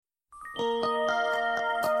Welcome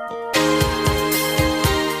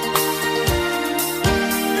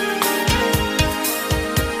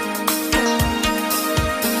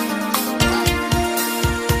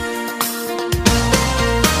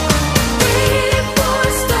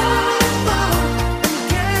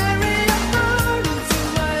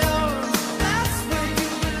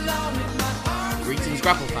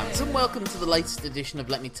to the latest edition of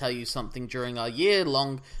Let Me Tell You Something during our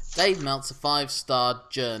year-long Dave Meltzer 5-star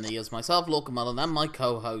journey as myself, Lorcan Mullen, and my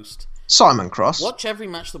co-host Simon Cross. Watch every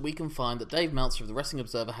match that we can find that Dave Meltzer of the Wrestling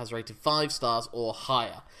Observer has rated 5 stars or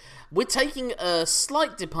higher. We're taking a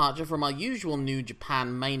slight departure from our usual New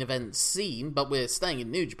Japan main event scene, but we're staying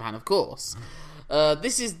in New Japan, of course.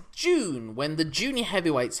 This is June, when the junior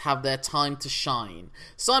heavyweights have their time to shine.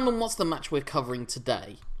 Simon, what's the match we're covering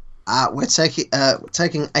today? We're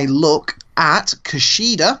taking a look at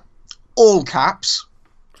Kushida, all caps.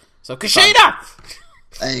 So Kushida!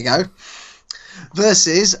 There you go.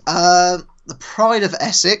 Versus the Pride of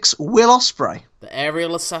Essex, Will Ospreay. The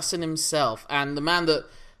aerial assassin himself, and the man that,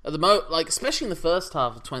 at the especially in the first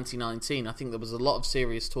half of 2019, I think there was a lot of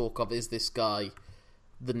serious talk of, is this guy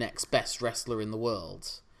the next best wrestler in the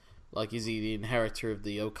world? Like, is he the inheritor of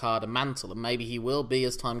the Okada mantle? And maybe he will be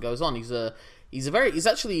as time goes on. He's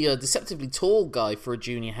actually a deceptively tall guy for a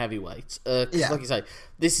junior heavyweight. Like you say,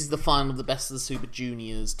 this is the final of the Best of the Super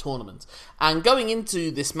Juniors tournament. And going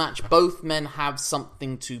into this match, both men have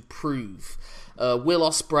something to prove. Will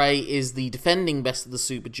Ospreay is the defending Best of the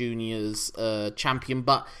Super Juniors champion,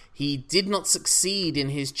 but he did not succeed in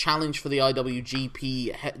his challenge for the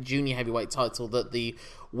IWGP Junior Heavyweight title that the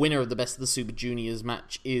winner of the Best of the Super Juniors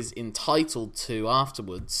match is entitled to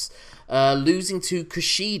afterwards. Losing to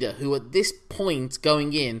Kushida, who at this point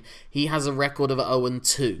going in, he has a record of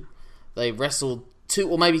 0-2. They've wrestled 2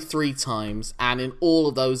 or maybe 3 times, and in all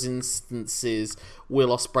of those instances,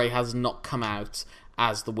 Will Ospreay has not come out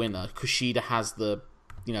as the winner. Kushida has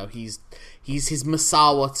he's his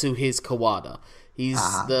Misawa to his Kawada. He's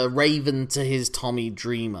the Raven to his Tommy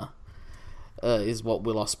Dreamer, is what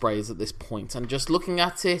Will Ospreay is at this point. And just looking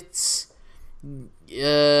at it, Will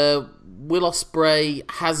Ospreay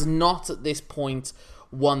has not at this point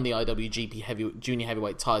won the IWGP Junior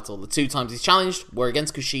Heavyweight title. The 2 times he's challenged were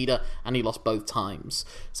against Kushida, and he lost both times.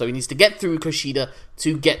 So he needs to get through Kushida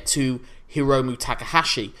to get to Hiromu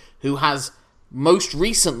Takahashi, who has most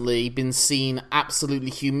recently been seen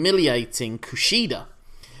absolutely humiliating Kushida,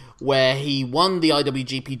 where he won the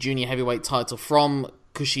IWGP Junior Heavyweight title from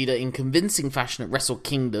Kushida in convincing fashion at Wrestle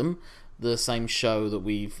Kingdom, the same show that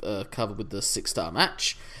we've covered with the 6-star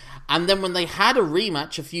match. And then when they had a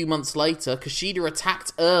rematch a few months later, Kushida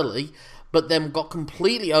attacked early, but then got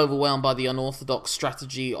completely overwhelmed by the unorthodox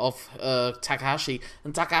strategy of Takahashi,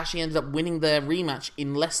 and Takahashi ended up winning their rematch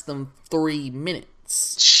in less than 3 minutes.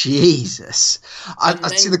 Jesus. I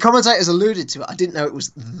see the commentators alluded to it. I didn't know it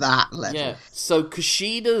was that level. Yeah, so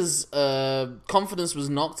Kushida's confidence was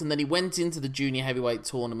knocked, and then he went into the junior heavyweight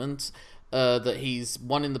tournament that he's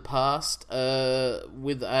won in the past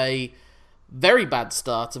with a very bad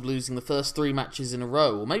start of losing the first 3 matches in a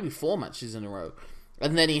row, or maybe 4 matches in a row.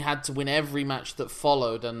 And then he had to win every match that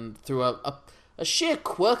followed, and through a sheer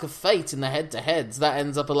quirk of fate in the head-to-heads, that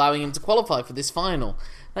ends up allowing him to qualify for this final.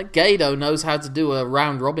 That Gedo knows how to do a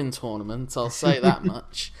round-robin tournament, I'll say that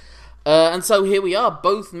much. And so here we are,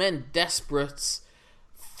 both men desperate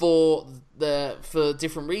for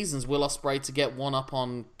different reasons. Will Ospreay to get one up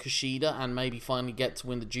on Kushida and maybe finally get to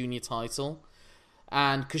win the junior title,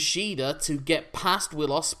 and Kushida to get past Will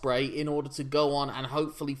Ospreay in order to go on and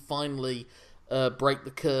hopefully finally break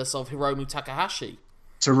the curse of Hiromu Takahashi.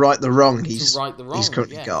 To right the wrong he's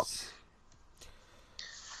currently got.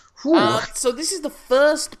 So this is the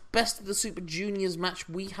first Best of the Super Juniors match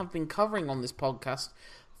we have been covering on this podcast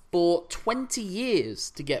for 20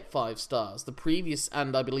 years to get 5 stars. The previous,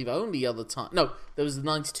 and I believe only other time... No, there was the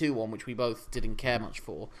 92 one, which we both didn't care much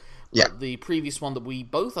for. Yeah. But the previous one that we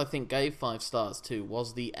both, I think, gave 5 stars to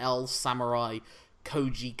was the El Samurai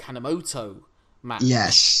Koji Kanemoto match.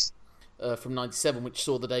 Yes. From 97, which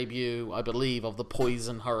saw the debut, I believe, of the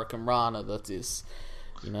Poison Hurricane Rana that is,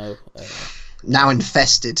 now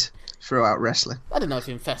infested throughout wrestling. I don't know if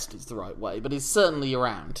infested is the right way, but it's certainly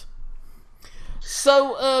around.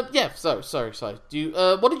 So, sorry.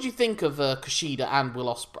 What did you think of Kushida and Will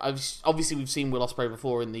Ospreay? Obviously, we've seen Will Ospreay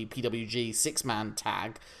before in the PWG 6-man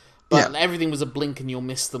tag, but everything was a blink and you'll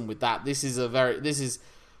miss them with that. This is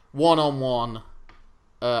one-on-one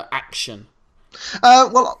action.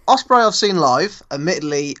 Well, Ospreay I've seen live,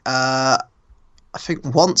 admittedly, I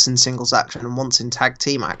think once in singles action and once in tag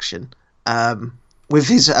team action, with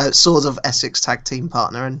his Swords of Essex tag team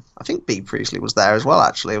partner, and I think B Priestley was there as well.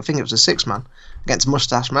 Actually, I think it was a 6-man against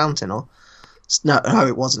Mustache Mountain, or no,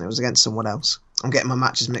 it wasn't. It was against someone else. I'm getting my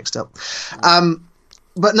matches mixed up.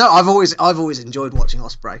 But no, I've always enjoyed watching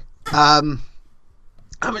Ospreay. I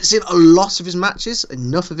haven't seen a lot of his matches,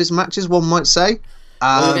 enough of his matches, one might say.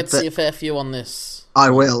 We'll get to see a fair few on this. I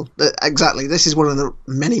will. Exactly. This is one of the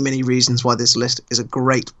many, many reasons why this list is a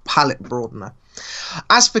great palette broadener.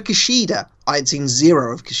 As for Kushida, I had seen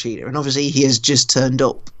 0 of Kushida, and obviously he has just turned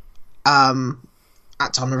up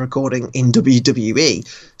at time of recording in WWE.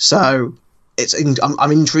 So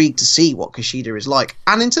I'm intrigued to see what Kushida is like.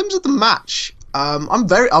 And in terms of the match, I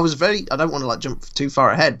don't want to jump too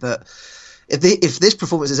far ahead, but if this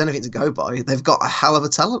performance is anything to go by, they've got a hell of a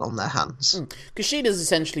talent on their hands. Kushida's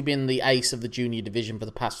essentially been the ace of the junior division for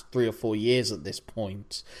the past 3 or 4 years at this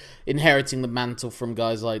point, inheriting the mantle from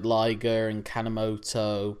guys like Liger and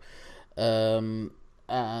Kanemoto, Minoru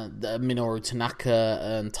Tanaka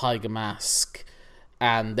and Tiger Mask,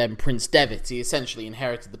 and then Prince Devitt. He essentially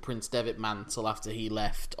inherited the Prince Devitt mantle after he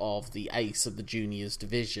left of the ace of the juniors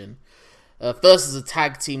division. First as a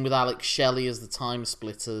tag team with Alex Shelley as the Time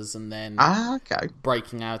Splitters, and then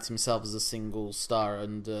breaking out himself as a single star.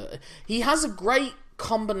 And he has a great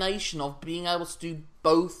combination of being able to do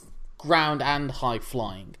both ground and high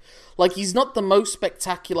flying. Like, he's not the most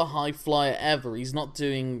spectacular high flyer ever. He's not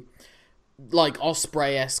doing like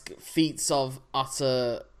Ospreay-esque feats of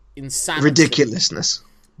utter insanity, ridiculousness.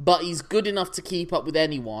 But he's good enough to keep up with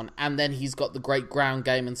anyone, and then he's got the great ground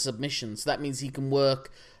game and submission. So that means he can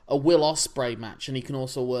work a Will Ospreay match, and he can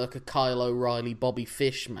also work a Kyle O'Reilly Bobby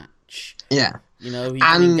Fish match. Yeah. You know, he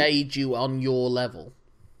can engage you on your level.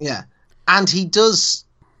 Yeah. And he does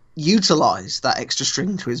utilise that extra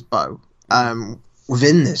string to his bow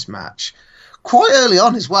within this match quite early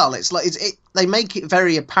on as well. It's like they make it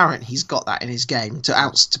very apparent he's got that in his game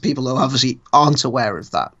to people who obviously aren't aware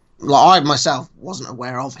of that. Like, I myself wasn't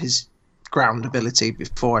aware of his ground ability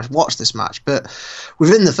before I watched this match, but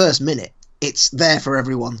within the first minute, it's there for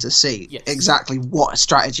everyone to see exactly what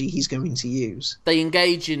strategy he's going to use. They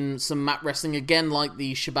engage in some mat wrestling, again like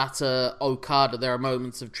the Shibata Okada. There are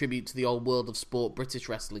moments of tribute to the old world of sport, British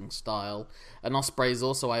wrestling style, and Ospreay is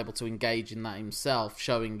also able to engage in that himself,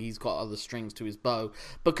 showing he's got other strings to his bow.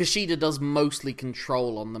 But Kushida does mostly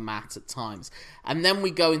control on the mat at times. And then we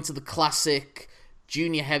go into the classic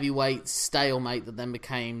junior heavyweight stalemate that then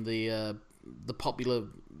became the popular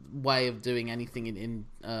way of doing anything in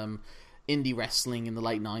indie wrestling in the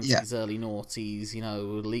late 90s, early noughties, you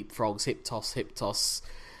know, leapfrogs, hip toss.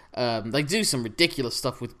 They do some ridiculous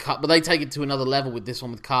stuff with but they take it to another level with this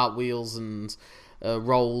one, with cartwheels and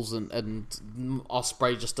rolls, and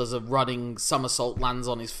Ospreay just does a running somersault, lands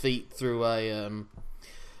on his feet through an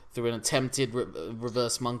attempted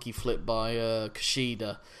reverse monkey flip by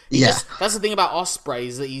Kushida. That's the thing about Ospreay,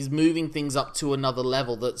 is that he's moving things up to another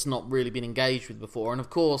level that's not really been engaged with before. And of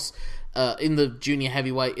course, in the junior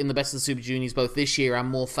heavyweight, in the Best of the Super Juniors, both this year and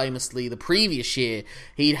more famously the previous year,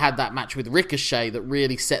 he'd had that match with Ricochet that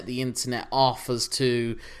really set the internet off as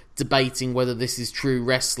to debating whether this is true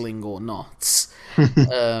wrestling or not,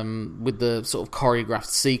 with the sort of choreographed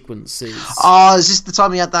sequences. Is this the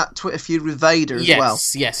time he had that Twitter feud with Vader as well?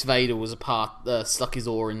 Yes, Vader was stuck his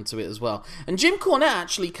oar into it as well. And Jim Cornette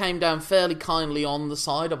actually came down fairly kindly on the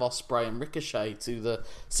side of Ospreay and Ricochet, to the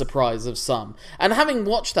surprise of some. And having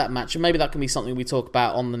watched that match, and maybe that can be something we talk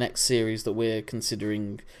about on the next series that we're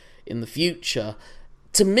considering in the future,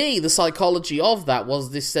 to me, the psychology of that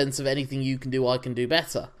was this sense of anything you can do, I can do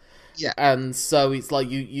better. Yeah. And so it's like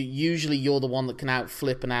you're the one that can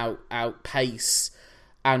outflip and outpace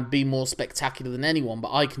and be more spectacular than anyone,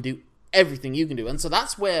 but I can do everything you can do. And so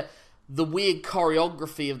that's where the weird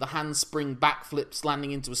choreography of the handspring backflips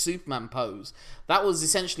landing into a Superman pose, that was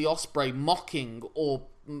essentially Ospreay mocking or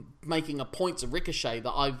making a point to Ricochet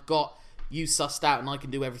that I've got you sussed out and I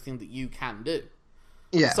can do everything that you can do.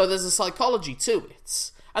 Yeah. So there's a psychology to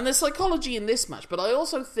it. And there's psychology in this match, but I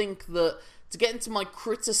also think that, to get into my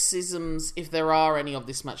criticisms, if there are any of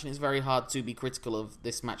this match, and it's very hard to be critical of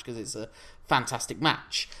this match because it's a fantastic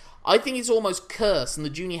match, I think it's almost cursed, and the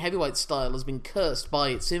junior heavyweight style has been cursed by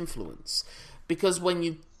its influence. Because when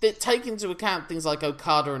you take into account things like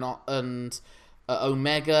Okada and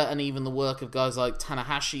Omega, and even the work of guys like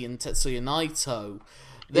Tanahashi and Tetsuya Naito,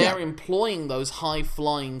 they're employing those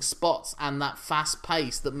high-flying spots and that fast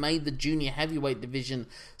pace that made the junior heavyweight division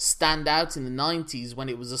stand out in the 90s, when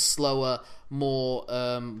it was a slower, more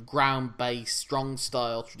ground-based,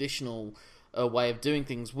 strong-style, traditional way of doing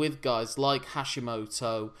things, with guys like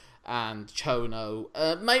Hashimoto and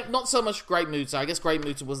Chono. Not so much Great Muta. I guess Great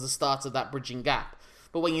Muta was the start of that bridging gap.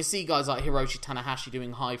 But when you see guys like Hiroshi Tanahashi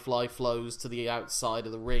doing high fly flows to the outside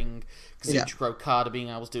of the ring, Kazuchika Okada being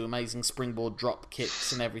able to do amazing springboard drop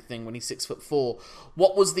kicks and everything when he's 6'4",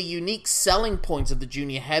 what was the unique selling point of the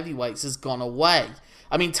junior heavyweights has gone away.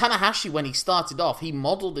 I mean, Tanahashi, when he started off, he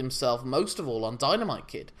modelled himself most of all on Dynamite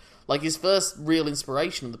Kid. Like, his first real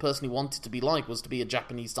inspiration and the person he wanted to be like was to be a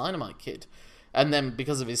Japanese Dynamite Kid. And then,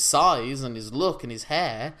 because of his size and his look and his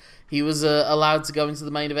hair, he was allowed to go into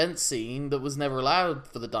the main event scene that was never allowed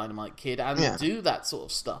for the Dynamite Kid and do that sort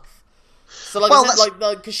of stuff. So, like I said,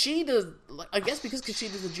 like Kushida, I guess because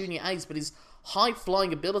Kushida's a junior ace, but his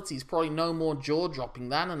high-flying ability is probably no more jaw-dropping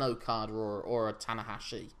than an Okada or a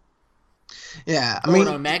Tanahashi. Yeah, or an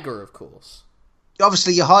Omega, of course.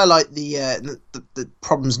 Obviously, you highlight the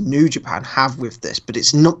problems New Japan have with this, but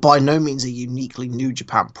it's not by no means a uniquely New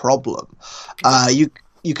Japan problem.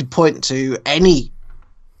 You could point to any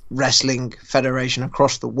wrestling federation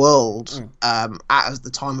across the world at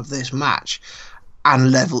the time of this match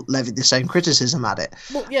and levied the same criticism at it.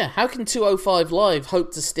 Well, yeah, how can 205 Live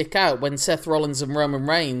hope to stick out when Seth Rollins and Roman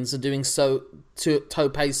Reigns are doing so to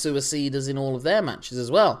tope suicidas in all of their matches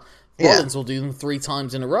as well? Rollins will do them 3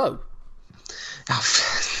 times in a row.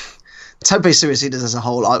 Tope suicidas as a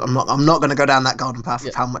whole, I'm not going to go down that garden path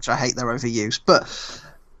of how much I hate their overuse, but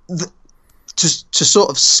to sort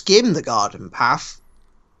of skim the garden path,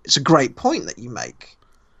 it's a great point that you make.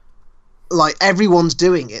 Like, everyone's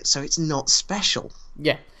doing it, so it's not special.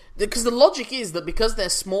 Yeah, because the logic is that because they're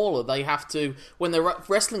smaller, they have to, when they're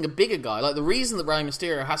wrestling a bigger guy, like the reason that Rey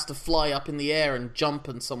Mysterio has to fly up in the air and jump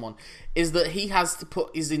on someone is that he has to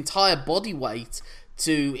put his entire body weight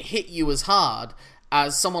to hit you as hard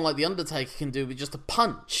as someone like The Undertaker can do with just a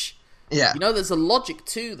punch. Yeah. You know, there's a logic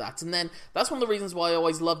to that. And then that's one of the reasons why I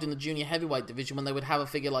always loved in the junior heavyweight division when they would have a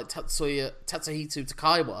figure like Tatsuhito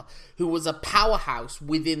Takaiwa, who was a powerhouse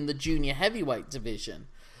within the junior heavyweight division.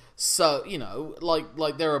 So, you know,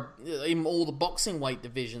 like there are, in all the boxing weight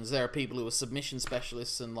divisions, there are people who are submission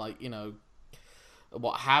specialists and, like, you know,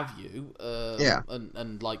 what have you.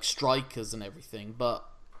 And like strikers and everything. But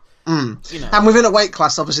you know. And within a weight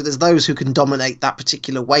class, obviously, there's those who can dominate that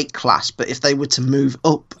particular weight class, but if they were to move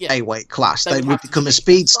up a weight class, they would become a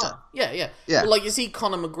speedster. Yeah. Well, like, you see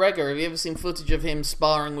Conor McGregor, have you ever seen footage of him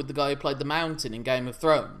sparring with the guy who played the Mountain in Game of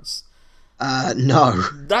Thrones? No.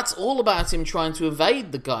 That's all about him trying to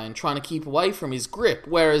evade the guy and trying to keep away from his grip,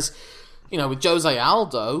 whereas, you know, with Jose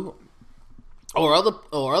Aldo or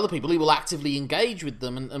other people, he will actively engage with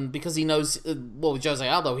them, and because he knows, well, with Jose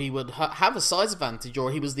Aldo, he would have a size advantage, or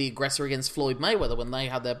he was the aggressor against Floyd Mayweather when they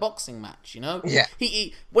had their boxing match, you know? Yeah.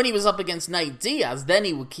 He when he was up against Nate Diaz, then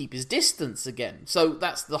he would keep his distance again. So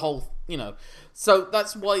that's the whole, you know, so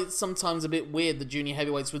that's why it's sometimes a bit weird the junior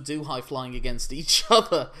heavyweights would do high flying against each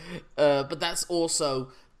other, but that's also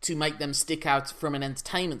to make them stick out from an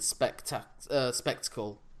entertainment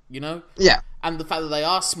spectacle, you know? Yeah. And the fact that they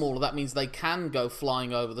are smaller, that means they can go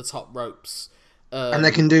flying over the top ropes. And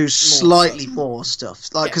they can do slightly more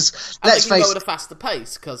stuff. Like, because let's face it, they can go at a faster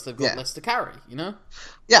pace because they've got less to carry, you know?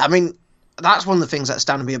 Yeah, I mean, that's one of the things that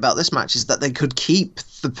astounded me about this match is that they could keep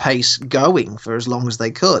the pace going for as long as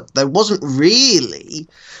they could. There wasn't really...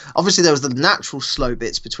 Obviously, there was the natural slow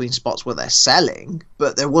bits between spots where they're selling,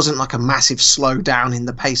 but there wasn't like a massive slowdown in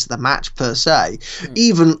the pace of the match per se.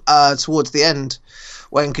 Even towards the end,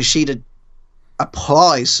 when Kushida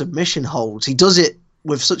applies submission holds, he does it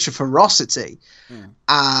with such a ferocity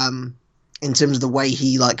in terms of the way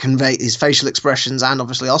he like conveys his facial expressions and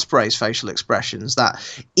obviously Ospreay's facial expressions that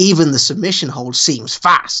even the submission hold seems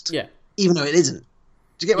fast, even though it isn't.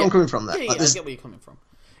 Do you get where I'm coming from there? I get where you're coming from.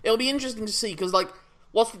 It'll be interesting to see because, like,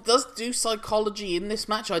 what does do psychology in this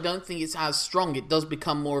match, I don't think it's as strong. It does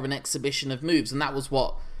become more of an exhibition of moves, and that was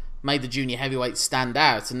what made the junior heavyweights stand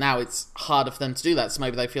out, and now it's harder for them to do that, so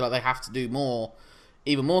maybe they feel like they have to do more,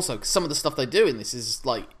 even more so, because some of the stuff they do in this is,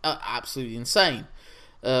 like, absolutely insane.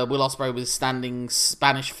 Will Ospreay was standing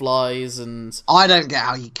Spanish flies, and... I don't get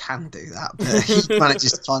how you can do that, but he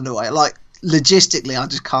manages to find a way. Like, logistically, I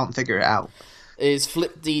just can't figure it out. Is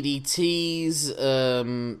flip DDTs,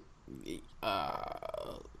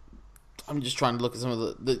 I'm just trying to look at some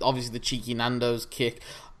of the obviously the cheeky Nando's kick.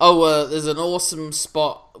 There's an awesome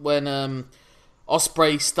spot when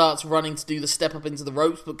Ospreay starts running to do the step up into the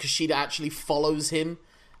ropes, but Kushida actually follows him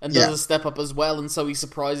and does a step up as well, and so he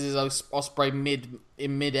surprises Ospreay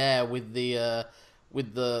in midair with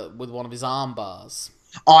one of his arm bars.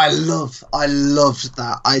 I loved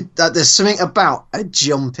that. There's something about a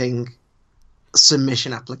jumping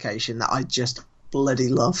submission application that I just bloody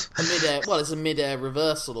love. It's a mid-air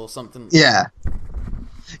reversal or something. Yeah,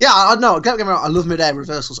 I know. Don't get me wrong, I love mid-air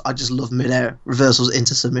reversals. I just love mid-air reversals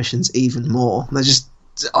into submissions even more. They're just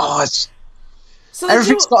So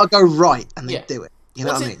everything's got to go right, and they do it. You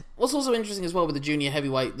know what I mean? What's also interesting as well with the junior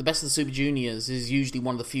heavyweight, the Best of the Super Juniors is usually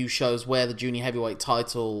one of the few shows where the junior heavyweight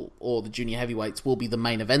title or the junior heavyweights will be the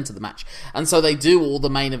main event of the match. And so they do all the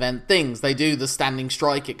main event things. They do the standing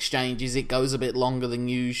strike exchanges. It goes a bit longer than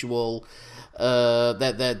usual.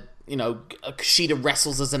 Kushida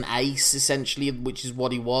wrestles as an ace, essentially, which is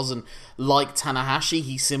what he was. And like Tanahashi,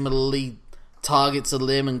 he similarly targets a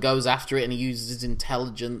limb and goes after it, and he uses his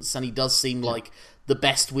intelligence, and he does seem like the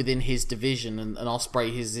best within his division, and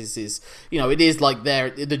Ospreay is it is like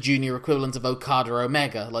the junior equivalent of Okada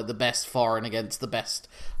Omega, like the best foreign against the best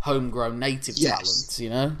homegrown native talent,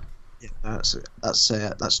 you know? Yeah,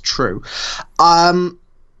 that's true.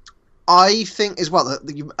 I think as well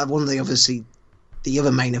that one of the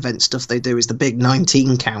other main event stuff they do is the big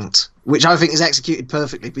 19 count, which I think is executed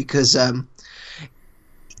perfectly because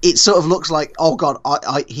it sort of looks like, oh god,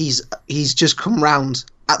 he's just come round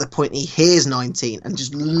at the point he hears 19 and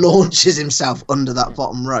just launches himself under that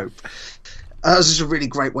bottom rope. That was just a really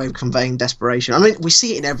great way of conveying desperation. I mean, we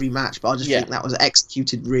see it in every match, but I just think that was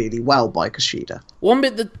executed really well by Kushida. One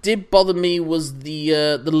bit that did bother me was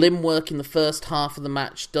the limb work in the first half of the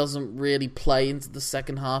match doesn't really play into the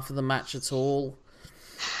second half of the match at all.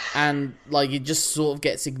 And, like, it just sort of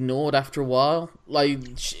gets ignored after a while. Like,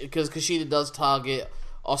 because Kushida does target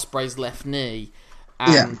Ospreay's left knee,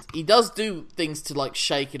 and he does do things to, like,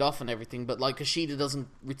 shake it off and everything, but, like, Kushida doesn't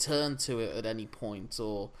return to it at any point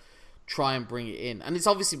or try and bring it in. And it's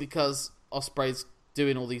obviously because Ospreay's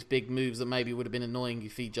doing all these big moves that maybe would have been annoying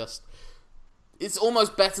if he just... It's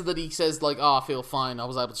almost better that he says, like, I feel fine, I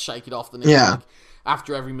was able to shake it off, than if, like,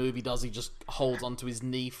 after every move he does, he just holds onto his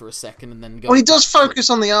knee for a second and then goes... Well, he does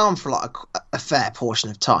focus on the arm for like a fair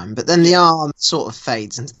portion of time, but then the arm sort of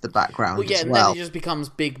fades into the background as and well. Then it just becomes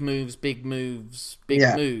big moves,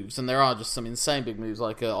 and there are just some insane big moves,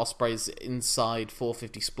 like Ospreay's inside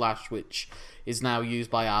 450 splash, which is now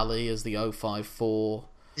used by Ali as the 054.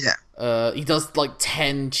 Yeah. He does like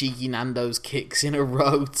 10 cheeky Nando's kicks in a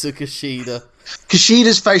row to Kushida.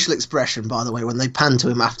 Kushida's facial expression, by the way, when they pan to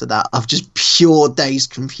him after that, of just pure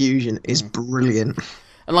dazed confusion, is brilliant.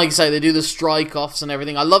 And like you say, they do the strike-offs and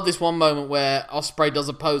everything. I love this one moment where Ospreay does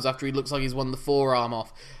a pose after he looks like he's won the forearm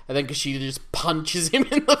off, and then Kushida just punches him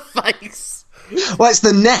in the face. Well, it's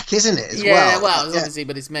the neck, isn't it, as well? Obviously,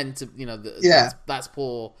 but it's meant to, that's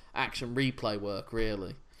poor action replay work,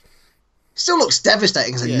 really. Still looks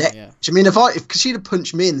devastating as a neck. Yeah. I mean, if Kushida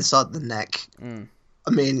punched me in the side of the neck... I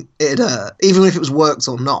mean, it'd hurt, even if it was worked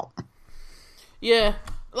or not. Yeah.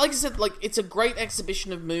 Like I said, like it's a great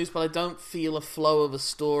exhibition of moves, but I don't feel a flow of a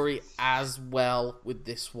story as well with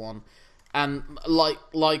this one. And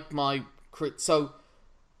so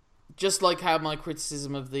just like how my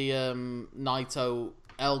criticism of the Naito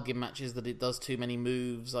Elgin match is that it does too many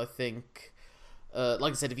moves, I think.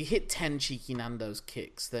 Like I said, if you hit 10 cheeky Nando's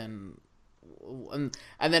kicks, then and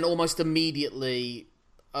then almost immediately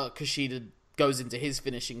Kushida goes into his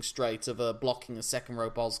finishing straight of blocking a second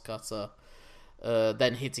rope Oz cutter,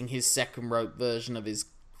 then hitting his second rope version of his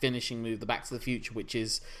finishing move, the Back to the Future, which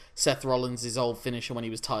is Seth Rollins' old finisher when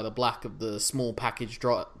he was Tyler Black of the small package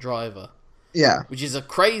driver. Yeah. Which is a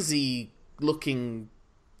crazy looking,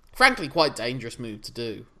 frankly quite dangerous move to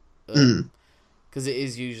do. Because it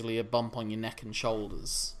is usually a bump on your neck and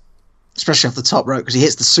shoulders. Especially off the top rope, because he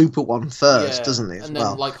hits the super one first, doesn't he? And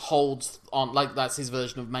then, like, holds on, like, that's his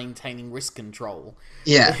version of maintaining wrist control.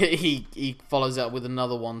 Yeah. he follows up with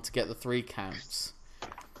another one to get the 3 counts.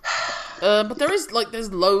 But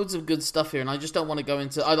there's loads of good stuff here, and I just don't want to go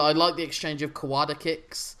into... I like the exchange of Kawada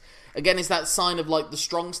kicks. Again, it's that sign of, like, the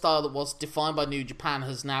strong style that was defined by New Japan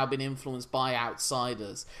has now been influenced by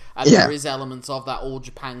outsiders. And there is elements of that All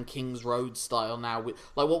Japan Kings Road style now.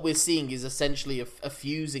 Like, what we're seeing is essentially a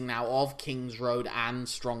fusing now of Kings Road and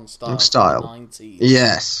strong style. From the 90s.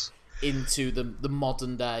 Yes. Into the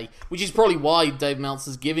modern day. Which is probably why Dave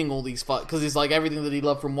Meltzer's giving all these fights. Because it's like everything that he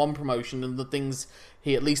loved from one promotion and the things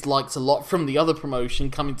he at least likes a lot from the other promotion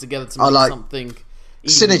coming together to make something...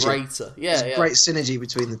 synergy. Greater. Great synergy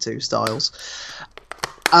between the two styles.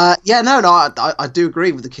 I do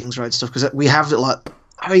agree with the Kings Road stuff because we have like,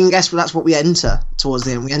 I mean, I guess that's what we enter towards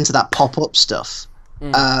the end. We enter that pop-up stuff.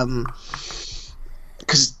 Because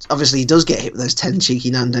obviously he does get hit with those 10 cheeky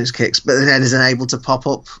Nando's kicks, but then is able to pop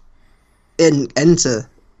up enter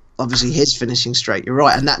obviously his finishing straight. You're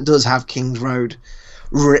right, and that does have Kings Road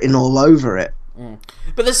written all over it.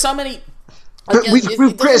 But there's so many. But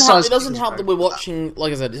we've criticised. It doesn't help that we're watching.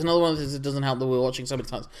 Like I said, it's another one that it doesn't help that we're watching so many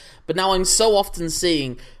times. But now I'm so often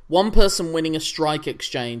seeing one person winning a strike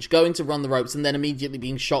exchange, going to run the ropes, and then immediately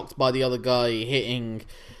being shocked by the other guy hitting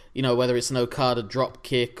You know, whether it's an Okada drop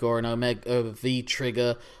kick or an Omega V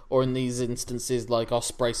trigger, or in these instances like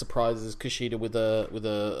Ospreay surprises Kushida with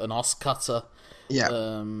an Os cutter. Yeah.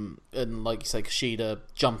 And like you say, Kushida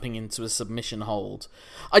jumping into a submission hold.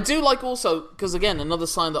 I do like also, because again, another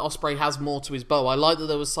sign that Ospreay has more to his bow. I like that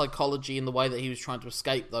there was psychology in the way that he was trying to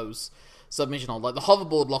escape those submission holds. Like the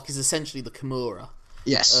hoverboard lock is essentially the Kimura.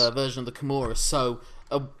 Yes. Version of the Kimura. So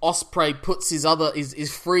Ospreay puts his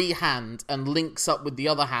free hand and links up with the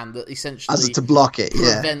other hand that essentially as to block it.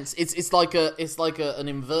 Prevents. Yeah. It's like an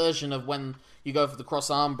inversion of when you go for the cross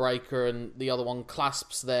arm breaker and the other one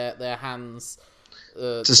clasps their hands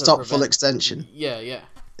to stop prevent full extension. Yeah.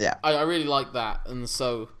 I really like that, and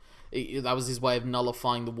so that was his way of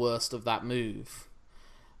nullifying the worst of that move.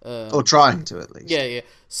 Or trying to, at least. Yeah.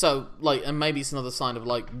 So, like, and maybe it's another sign of,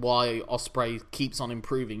 like, why Ospreay keeps on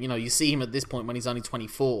improving. You know, you see him at this point when he's only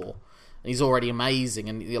 24, and he's already amazing,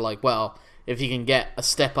 and you're like, well, if he can get a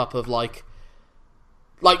step up of, like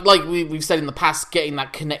we've said in the past, getting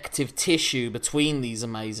that connective tissue between these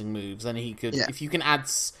amazing moves, then he could, if you can add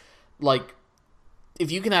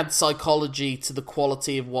psychology to the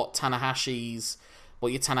quality of what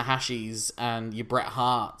your Tanahashis and your Bret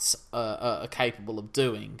Harts are capable of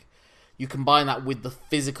doing, you combine that with the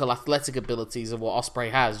physical athletic abilities of what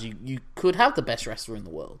Ospreay has, you could have the best wrestler in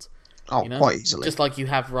the world. Oh, quite easily. Just like you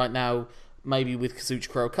have right now, maybe with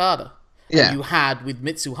Kazuchika Okada. Yeah. And you had with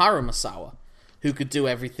Mitsuharu Misawa, who could do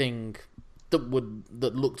everything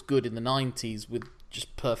that looked good in the 90s with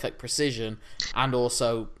just perfect precision, and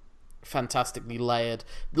also fantastically layered.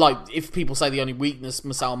 Like, if people say the only weakness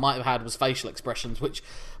Misawa might have had was facial expressions, which,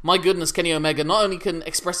 my goodness, Kenny Omega not only can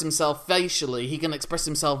express himself facially, he can express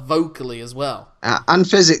himself vocally as well. And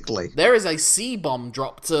physically. There is a C-bomb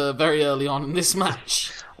dropped very early on in this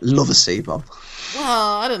match. Love a C-bomb.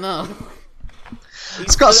 Well, I don't know.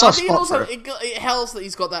 It's got a soft spot also, it helps that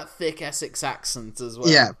he's got that thick Essex accent as well.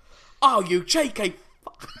 Yeah. Oh, you JK...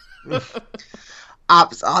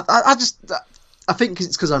 I think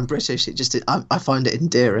it's because I'm British. I find it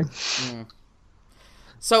endearing. Mm.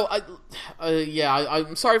 So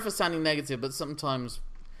I'm sorry for sounding negative, but sometimes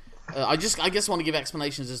I guess want to give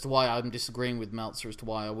explanations as to why I'm disagreeing with Meltzer as to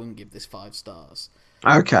why I wouldn't give this 5 stars.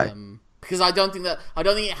 Okay. Because I don't think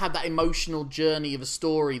it had that emotional journey of a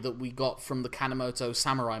story that we got from the Kanemoto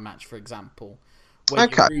Samurai match, for example, where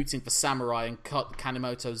you're rooting for Samurai and cut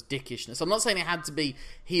Kanemoto's dickishness. I'm not saying it had to be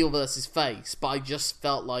heel versus face, but I just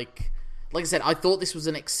felt like I said, I thought this was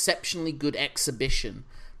an exceptionally good exhibition,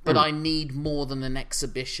 but I need more than an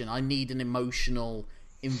exhibition. I need an emotional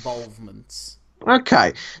involvement.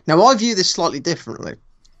 Okay. Now, I view this slightly differently.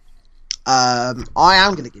 I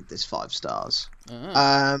am going to give this 5 stars.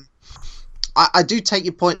 I do take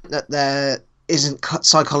your point that there isn't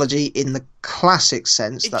psychology in the classic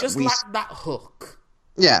sense. It just lacked that hook.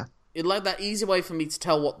 Yeah. It lacked that easy way for me to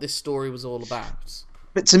tell what this story was all about.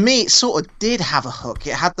 But to me, it sort of did have a hook.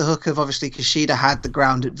 It had the hook of, obviously, Kushida had the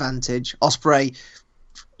ground advantage. Ospreay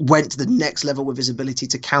went to the next level with his ability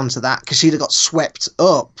to counter that. Kushida got swept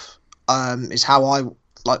up, is how I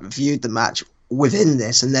viewed the match within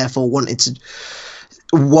this, and therefore wanted to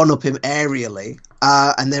one-up him aerially.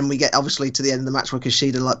 And then we get, obviously, to the end of the match where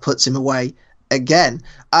Kushida puts him away again.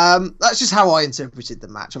 That's just how I interpreted the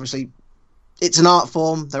match. Obviously, it's an art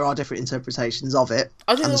form. There are different interpretations of it.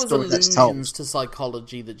 I think there was allusions to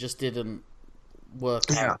psychology that just didn't work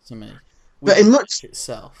out to me. But in much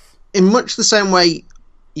the same way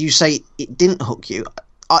you say it didn't hook you,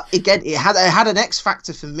 again, it had an X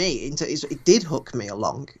factor for me. It did hook me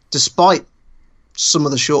along, despite some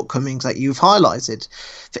of the shortcomings that you've highlighted.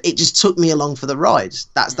 It just took me along for the ride.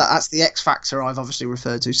 That's the X factor I've obviously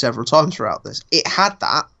referred to several times throughout this. It had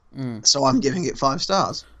that, so I'm giving it 5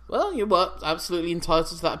 stars. Well, you were absolutely entitled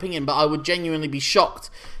to that opinion, but I would genuinely be shocked,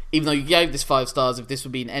 even though you gave this 5 stars, if this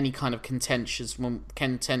would be in any kind of contention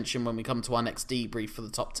when we come to our next debrief for the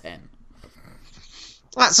top 10.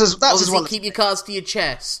 Obviously, keep your cards to your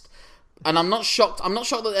chest. And I'm not shocked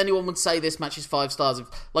that anyone would say this match is 5 stars. If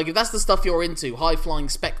that's the stuff you're into, high-flying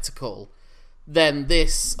spectacle, then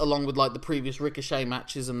this, along with the previous Ricochet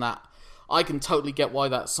matches and that, I can totally get why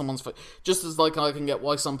that's someone's... Just as I can get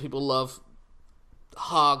why some people love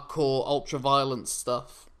hardcore, ultra-violent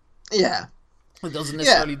stuff. Yeah. It doesn't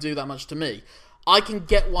necessarily do that much to me. I can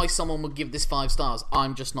get why someone would give this 5 stars.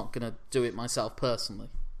 I'm just not going to do it myself personally.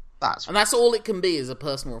 And that's all it can be, is a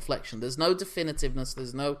personal reflection. There's no definitiveness,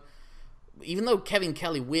 there's no... Even though Kevin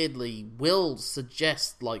Kelly weirdly will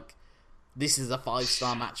suggest, this is a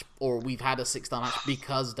 5-star match, or we've had a 6-star match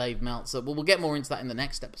because Dave Meltzer. Well, we'll get more into that in the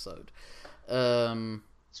next episode. But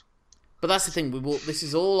that's the thing. This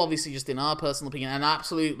is all obviously just in our personal opinion, and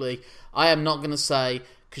absolutely, I am not going to say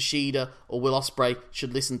Kushida or Will Ospreay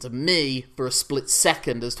should listen to me for a split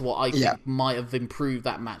second as to what I think might have improved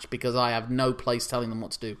that match, because I have no place telling them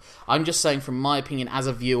what to do. I'm just saying from my opinion as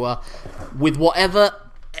a viewer, with whatever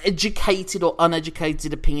educated or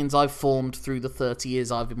uneducated opinions I've formed through the 30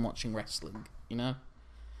 years I've been watching wrestling, you know?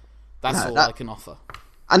 That's all I can offer.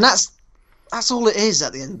 And that's all it is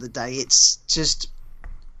at the end of the day. It's just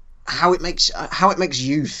how it makes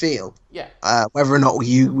you feel. Yeah. Whether or not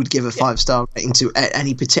you would give a 5-star rating to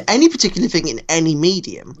any particular thing in any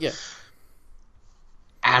medium. Yeah.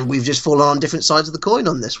 And we've just fallen on different sides of the coin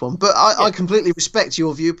on this one. But I completely respect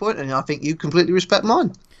your viewpoint, and I think you completely respect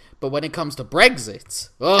mine. But when it comes to Brexit...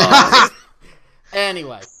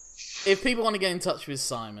 Anyway, if people want to get in touch with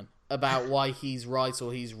Simon about why he's right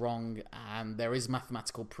or he's wrong, and there is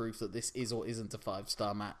mathematical proof that this is or isn't a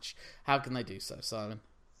 5-star match, how can they do so, Simon?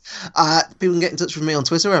 People can get in touch with me on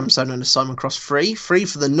Twitter. I'm so known as Simon Cross Free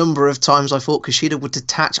for the number of times I thought Kushida would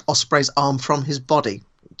detach Ospreay's arm from his body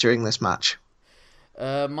during this match.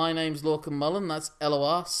 My name's Lorcan Mullen. That's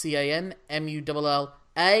LORCANMULLAN,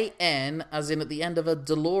 as in at the end of a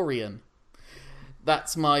DeLorean.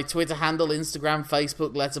 That's my Twitter handle, Instagram,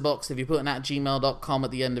 Facebook, Letterboxd. If you put an @gmail.com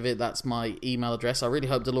at the end of it, that's my email address. I really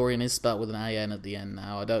hope DeLorean is spelled with an AN at the end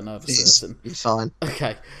now. I don't know for certain. It's fine.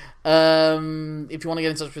 Okay. If you want to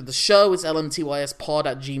get in touch with the show, it's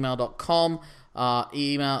lmtyspod@gmail.com.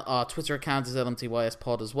 Our Twitter account is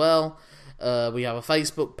lmtyspod as well. We have a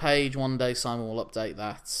Facebook page. One day Simon will update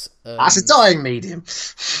that. That's a dying medium.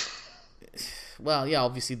 Well, yeah,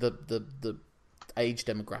 obviously the age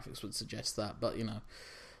demographics would suggest that, but you know.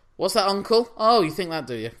 What's that, Uncle? Oh, you think that,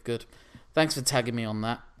 do you? Good. Thanks for tagging me on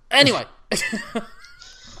that. Anyway.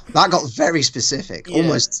 That got very specific,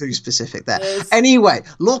 almost too specific there. Anyway,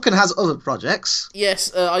 Lorcan has other projects.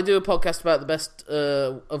 Yes, I do a podcast about the best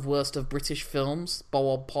of worst of British films,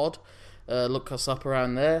 Bowob Pod. Look us up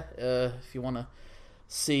around there if you want to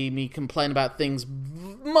see me complain about things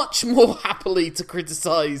much more happily to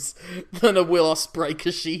criticise than a Will Ospreay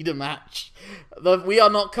Kushida match. We are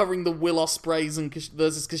not covering the Will Ospreays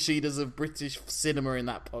versus Kushidas of British cinema in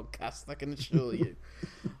that podcast, I can assure you.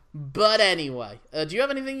 But anyway, do you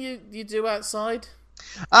have anything you do outside?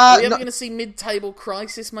 Are we ever going to see Mid-Table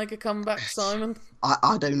Crisis make a comeback, Simon?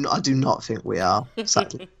 I do not think we are,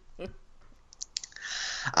 sadly.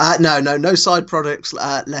 No side products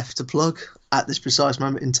left to plug at this precise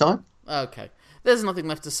moment in time. Okay. There's nothing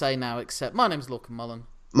left to say now except my name's Lorcan Mullen.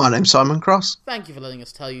 My name's Simon Cross. Thank you for letting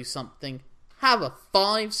us tell you something. Have a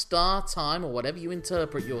 5-star time, or whatever you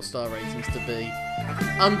interpret your star ratings to be.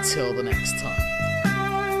 Until the next time.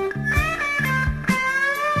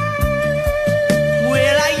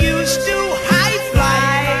 Well, I used to